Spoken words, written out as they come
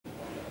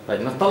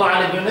طيب نطلع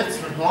على اليونتس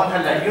من هون.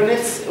 هلا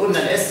اليونتس قلنا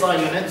الاس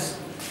اي يونتس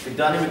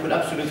بالدايناميك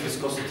والابسولوت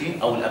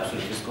فيسكوسيتي او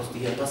الابسولوت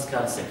فيسكوسيتي هي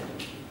باسكال سكند.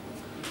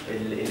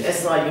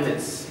 الاس اي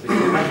يونتس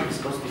بالدايناميك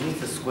فيسكوسيتي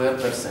متر سكوير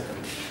بير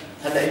سكند.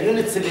 هلا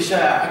اليونتس اللي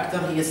شائعه اكثر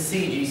هي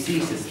السي جي سي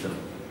سيستم.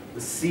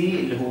 السي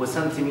اللي هو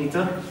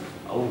سنتيمتر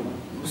او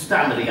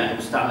مستعمله، يعني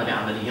مستعمله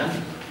عمليا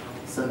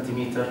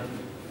سنتيمتر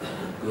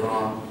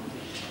جرام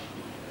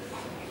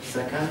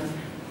سكند،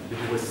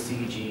 اللي هو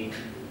السي جي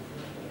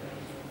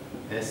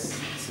اس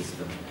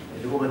سيستم،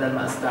 اللي هو بدل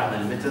ما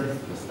استعمل متر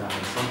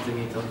بستعمل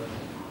سنتيمتر،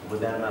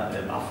 بدل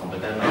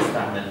ما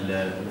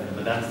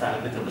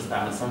استعمل متر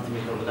بستعمل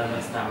سنتيمتر، بدل ما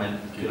استعمل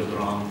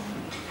كيلوغرام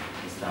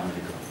بستعمل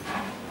جرام.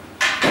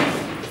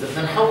 اذا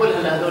بدنا نحول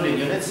هلا هذول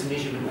اليونتس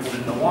بنيجي بنقول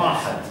انه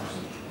 1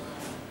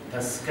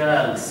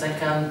 باسكال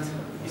سكند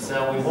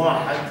يساوي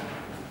 1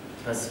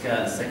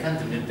 باسكال سكند.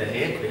 بنبدا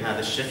هيك بهذا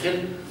الشكل،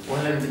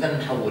 وهلا بدنا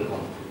نحولهم.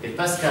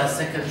 الباسكال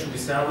سكند شو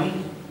بيساوي؟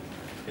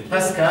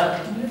 الباسكال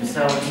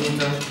بيساوي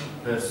نيوتن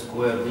بير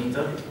سكوير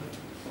متر،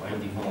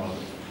 وعندي هون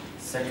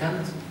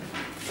سكند.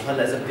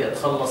 وهلا اذا بدي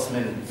اتخلص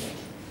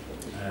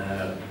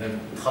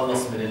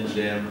من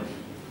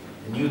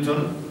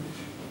النيوتن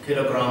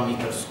كيلوغرام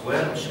متر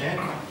سكوير، مش هيك؟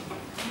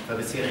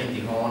 فبصير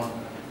عندي هون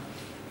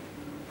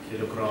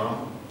كيلوغرام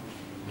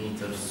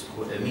متر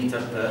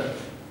بير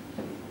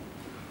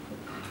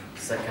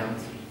سكند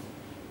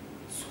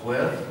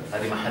سكوير،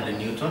 هذه محل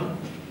النيوتن.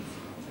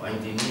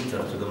 وعندي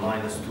متر تو ذا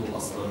ماينس 2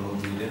 اصلا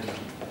موجوده،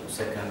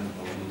 وسكند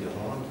موجوده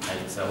هون،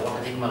 هي بتساوي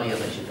 1. هيك ما غيرت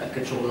شيء،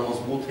 تاكد شغلنا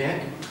مضبوط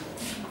هيك.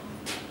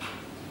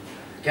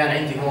 كان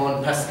عندي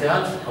هون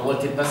باسكال،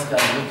 حولت الباسكال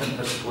نيوتن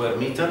بير سكوير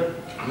متر،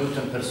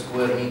 نيوتن بير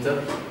سكوير متر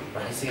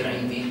راح يصير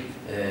عندي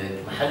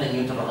محل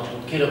النيوتن راح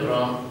احط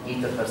كيلوغرام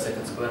متر بير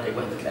سكند سكوير، هي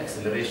وحده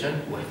الاكسلريشن،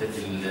 وحده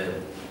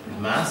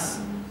الماس.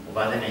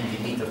 وبعدين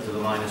عندي متر تو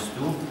ذا ماينس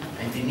 2،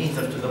 عندي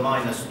متر تو ذا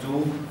ماينس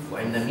 2،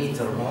 وعندنا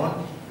متر هون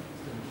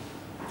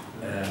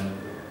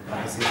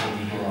راح يصير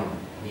عندي هون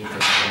متر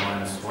تو ذا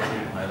ماينس 1،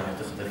 وهي راح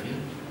تختفي.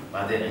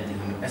 بعدين عندي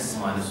هون اس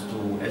ماينس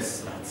 2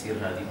 اس، راح تصير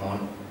هذه هون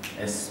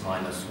اس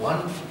ماينس 1.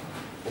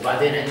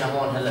 وبعدين عندنا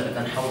هون هلا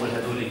بدنا نحول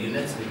هذول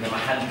اليونتس، بدنا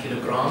محل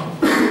كيلوغرام،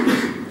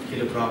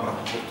 كيلوغرام راح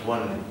احط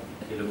 1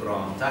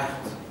 كيلوغرام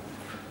تحت،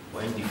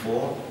 وعندي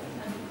فوق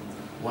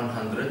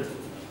 100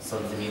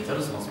 سنتيمتر،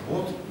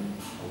 مضبوط.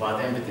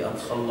 وبعدين بدي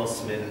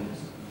اتخلص من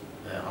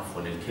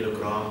عفوا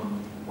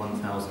الكيلوغرام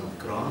 1000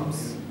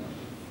 جرامز،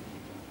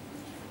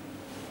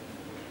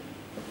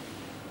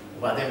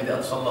 وبعدين بدي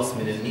اتخلص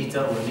من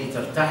المتر،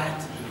 والمتر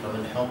تحت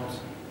فبنحط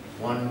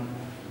 1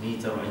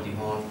 متر، وعندي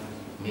هون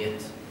 100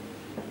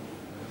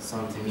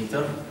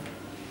 سنتيمتر.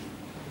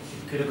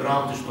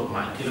 الكيلوغرام تشطب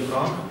مع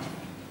الكيلوغرام،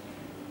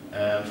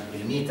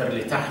 المتر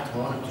اللي تحت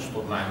هون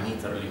بتشطب مع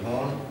المتر اللي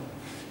هون،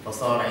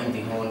 فصار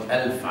عندي هون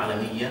 1000 على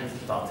 100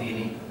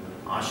 تعطيني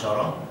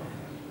 10.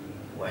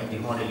 وعندي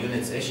هون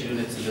اليونتس، ايش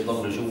اليونتس اللي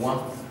ضلوا جوا؟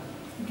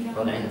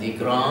 ضل عندي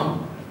جرام،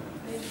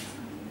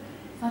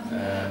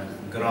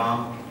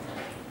 جرام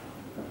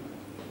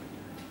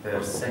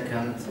بير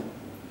سكند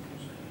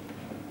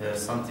بير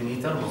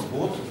سنتيمتر،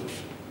 مضبوط.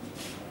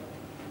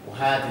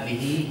 وهذه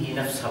اللي هي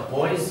نفسها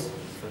بويز،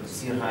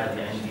 فبتصير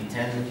هذه عندي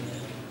 10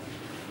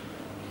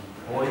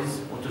 بويز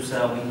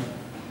وتساوي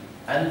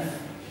 1000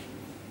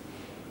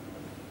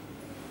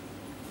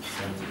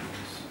 سنتيمتر،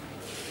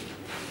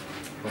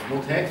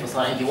 مضبوط هيك.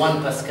 فصار عندي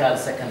 1 باسكال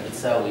سكند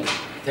بتساوي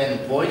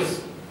 10 بويز،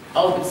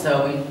 او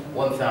بتساوي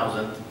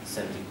 1000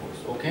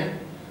 سنتيبويز. اوكي؟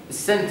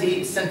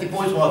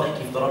 السنتيبويز واضح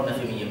كيف ضربنا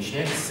في 100، مش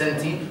هيك؟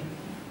 السنتي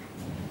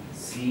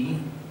سي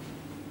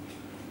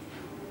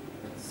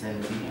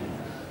سنتي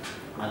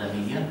على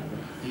 100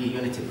 هي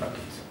يونتي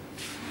براكت.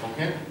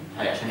 اوكي؟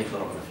 هاي عشان هيك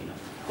ضربنا فيها.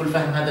 كل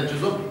فهم هذا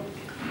الجزء؟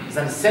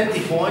 اذا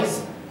السنتيبويز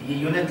هي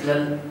يونت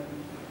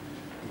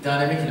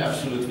للدايناميك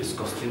الابسولوت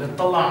فيسكوستي.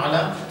 نطلع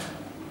على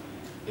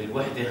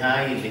الوحده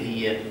هاي اللي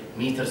هي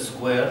متر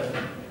سكوير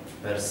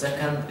بير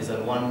سكند. اذا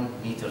 1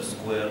 متر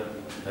سكوير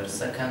بير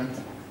سكند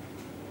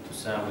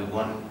تساوي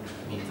 1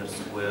 متر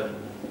سكوير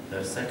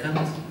بير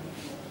سكند.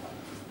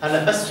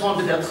 هلا بس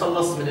هون بدي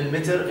اتخلص من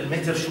المتر،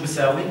 المتر شو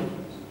بيساوي؟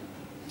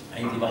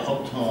 عندي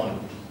بحط هون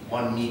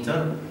 1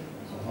 متر،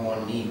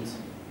 وهون 100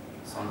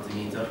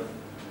 سنتيمتر،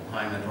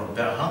 وهاي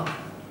بنربعها،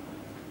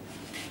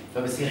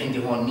 فبصير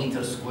عندي هون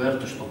متر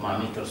سكوير تشطب مع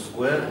متر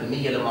سكوير.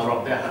 ال100 لما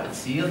اربعها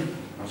بتصير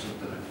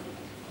 10000.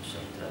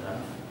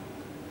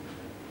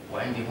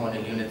 وعندي هون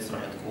اليونتس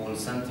راح تكون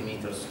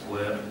سنتيمتر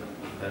سكوير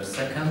بير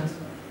سكند،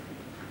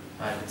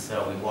 هاي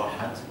بتساوي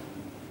 1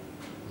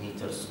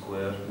 متر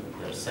سكوير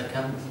بير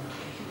سكند.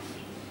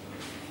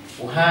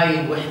 وهاي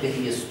الوحدة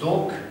هي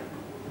ستوك،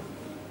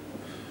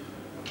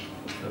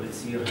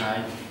 فبتصير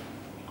هاي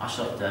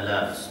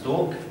 10000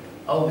 ستوك،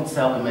 أو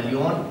بتساوي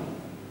مليون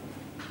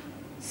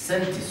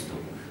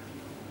سنتيستوك،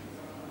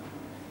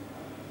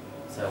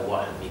 تساوي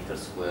 1 متر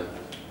سكوير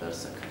بير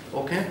سكند.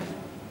 أوكي؟